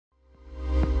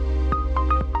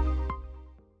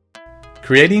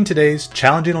Creating today's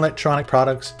challenging electronic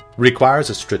products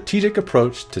requires a strategic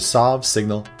approach to solve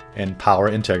signal and power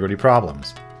integrity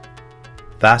problems.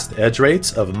 Fast edge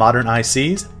rates of modern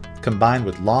ICs, combined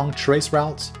with long trace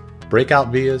routes,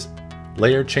 breakout vias,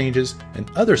 layer changes, and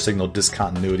other signal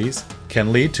discontinuities,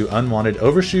 can lead to unwanted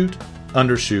overshoot,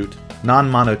 undershoot,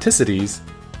 non-monoticities,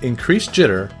 increased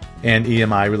jitter, and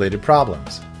EMI-related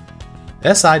problems.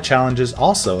 SI challenges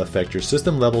also affect your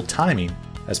system-level timing,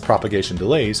 as propagation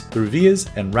delays through vias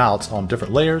and routes on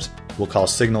different layers will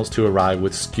cause signals to arrive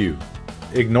with skew.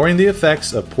 Ignoring the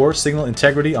effects of poor signal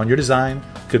integrity on your design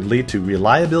could lead to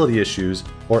reliability issues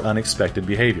or unexpected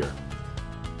behavior.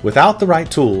 Without the right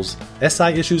tools,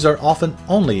 SI issues are often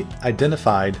only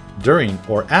identified during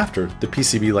or after the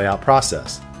PCB layout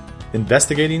process.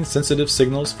 Investigating sensitive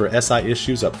signals for SI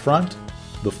issues up front,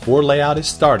 before layout is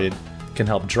started, can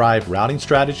help drive routing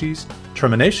strategies,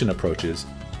 termination approaches,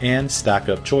 and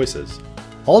stack-up choices,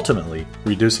 ultimately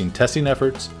reducing testing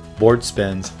efforts, board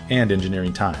spends, and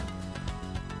engineering time.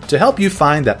 To help you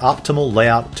find that optimal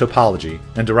layout topology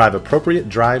and derive appropriate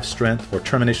drive strength or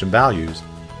termination values,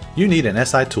 you need an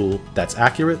SI tool that's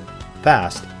accurate,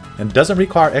 fast, and doesn't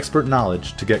require expert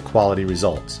knowledge to get quality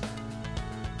results.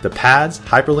 The PADS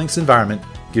Hyperlinks environment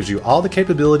gives you all the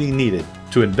capability needed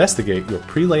to investigate your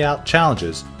pre-layout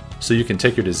challenges so you can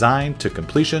take your design to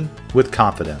completion with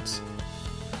confidence.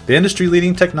 The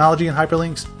industry-leading technology in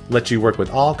hyperlinks lets you work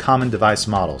with all common device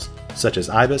models, such as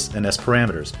IBIS and S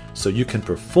parameters, so you can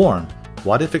perform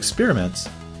what-if experiments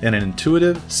in an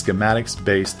intuitive,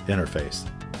 schematics-based interface.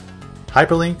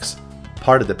 Hyperlinks,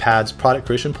 part of the PADS product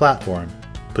creation platform,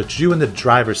 puts you in the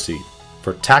driver's seat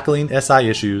for tackling SI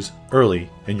issues early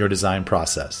in your design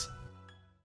process.